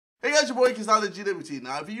guys, your boy Kizalagy Liberty.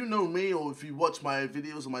 Now, if you know me or if you watch my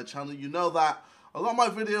videos on my channel, you know that a lot of my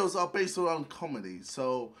videos are based around comedy.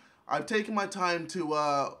 So I've taken my time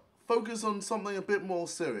to focus on something a bit more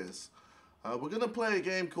serious. We're gonna play a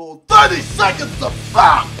game called 30 Seconds To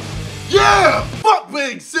Fap! Yeah! Fuck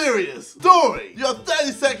being serious! Story! You have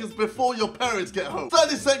 30 seconds before your parents get home.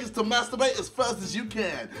 30 seconds to masturbate as fast as you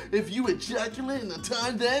can. If you ejaculate in the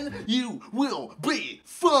time then, you will be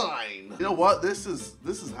fine! You know what? This has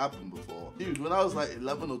happened before. Dude, when I was like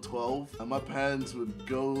 11 or 12 and my parents would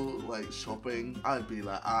go like shopping, I'd be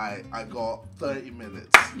like, I got 30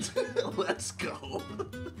 minutes. Let's go.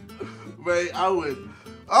 Right, I would.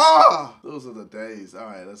 Those are the days.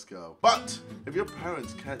 Alright, let's go. But if your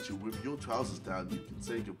parents catch you with your trousers down, you can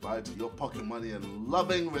say goodbye to your pocket money and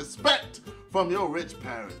loving respect from your rich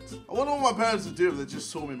parents. I wonder what my parents would do if they just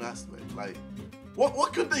saw me masturbate. Like,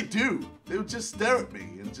 what could they do? They would just stare at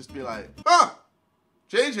me and just be like,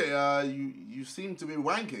 JJ, you seem to be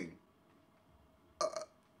wanking.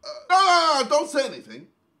 No, don't say anything.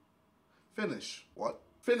 Finish. What?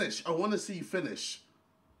 Finish. I want to see you finish.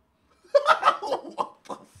 What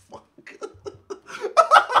the fuck? What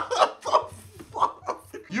the fuck?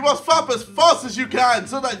 You must fap as fast as you can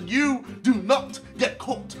so that you do not get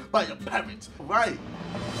caught by your parents. Right.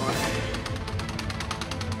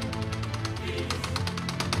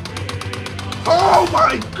 Oh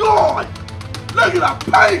my god! Look at that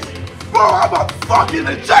pace! Bro, I'm a fucking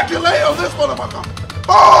ejaculate on this motherfucker!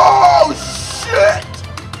 Oh shit!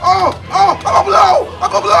 Oh, I'm a blow!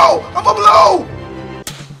 I'm a blow! I'm a blow!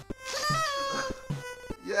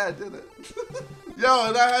 Yeah, I did it. Yo,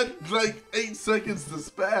 and I had like 8 seconds to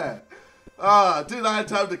spare. Dude, I had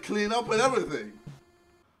time to clean up and everything.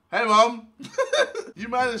 Hey, Mom. You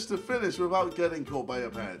managed to finish without getting caught by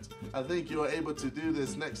your parents. I think you are able to do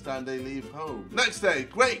this next time they leave home. Next day,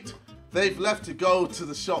 great. They've left to go to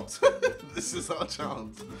the shops. This is our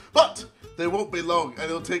chance. But they won't be long, and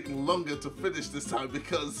it'll take longer to finish this time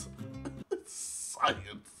because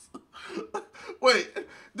science. Wait,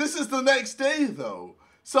 this is the next day though.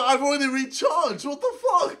 So I've already recharged, what the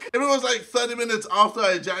fuck? If it was like 30 minutes after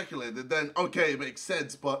I ejaculated, then okay, it makes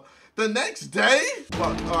sense, but the next day?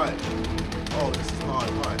 Fuck, alright. Oh, this is hard,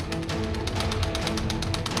 alright.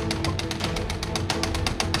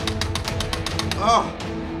 Oh,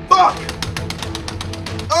 fuck!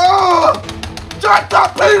 Oh! Jack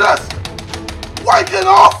that penis! Wake it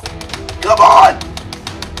off! Come on!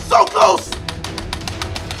 So close!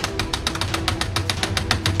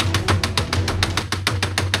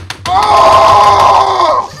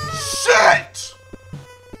 Oh! Shit!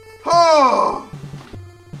 Oh!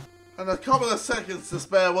 And a couple of seconds to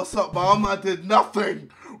spare. What's up, Mom? I did nothing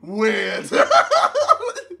weird.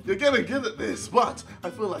 You're getting good at this, but I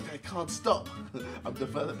feel like I can't stop. I'm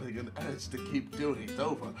developing an urge to keep doing it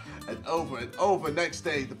over and over and over. Next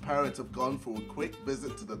day, the parents have gone for a quick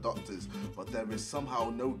visit to the doctors, but there is somehow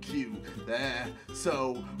no queue there,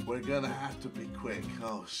 so we're gonna have to be quick.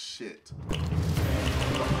 Oh, shit.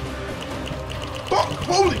 Fuck,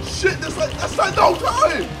 holy shit, that's like no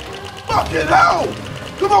time! Fucking hell!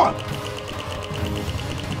 Come on!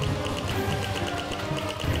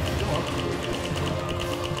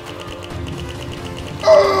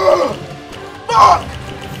 Fuck!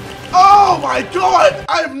 Oh my god!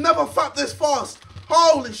 I've never fapped this fast!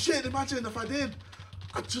 Holy shit, imagine if I did.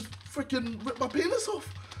 I'd just freaking rip my penis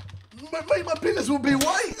off. My penis would be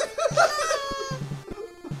white.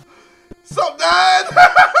 Sup, Dad?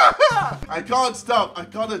 I can't stop. I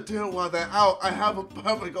gotta do it while they're out. I have a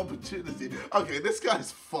perfect opportunity. Okay, this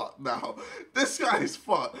guy's fucked now. This guy's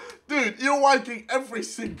fucked. Dude, you're wanking every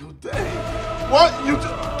single day. What? You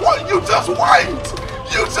just wanked!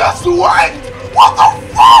 You just wanked! What the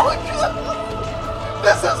fuck?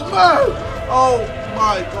 This is mad! Oh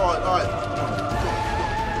my god. Alright.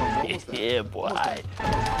 Yeah, boy. 7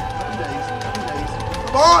 days.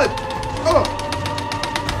 Come on!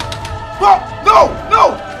 Fuck! No! No!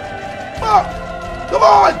 Fuck! Come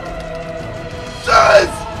on!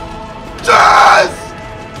 Jazz! Jazz!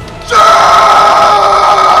 Jazz!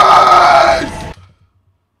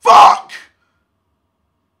 Fuck!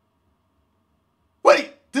 Wait,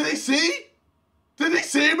 did he see? Did he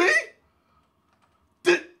see me?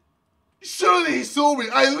 Surely he saw me.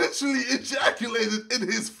 I literally ejaculated in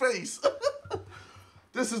his face.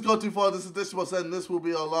 This has gone too far. This must end. This will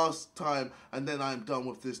be our last time, and then I'm done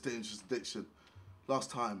with this dangerous addiction.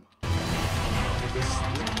 Last time.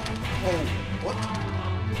 Oh, what?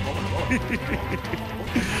 Oh my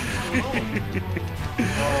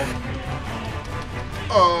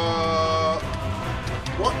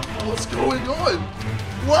god. What's going on?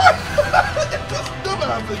 What? It just never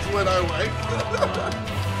happens when I wank.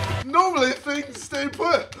 No! Stay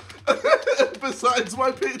put. Besides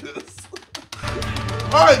my penis.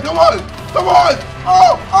 Alright, come on. Come on.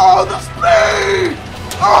 Oh, the speed.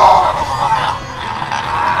 Oh,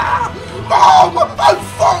 I'm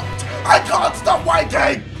fucked. I can't stop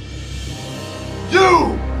wanking.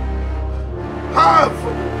 You have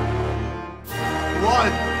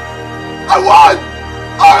won. I won.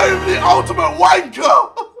 I'm the ultimate wanker.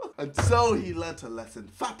 And so he learnt a lesson.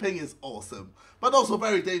 Fapping is awesome, but also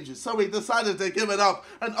very dangerous. So he decided to give it up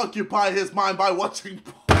and occupy his mind by watching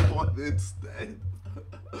porn instead.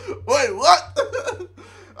 Wait, what?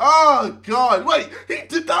 Oh, God. Wait, he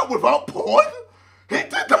did that without porn? He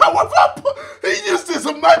did that without porn? He used his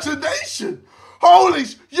imagination. Holy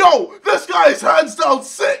yo, this guy is hands down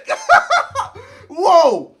sick.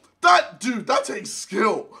 Whoa, that takes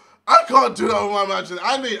skill. I can't do that with my imagination.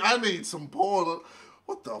 I need some porn.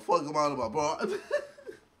 What the fuck am I on about, bro?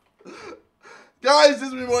 Guys,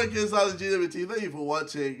 this has been Roy Inside the GWT. Thank you for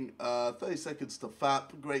watching. 30 Seconds to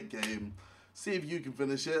Fap. Great game. See if you can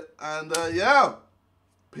finish it. And yeah,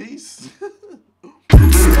 peace.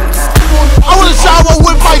 I wanna shower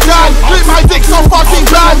with my dad. Flip my dick so fucking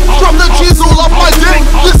bad. Drop the cheese all off my dick.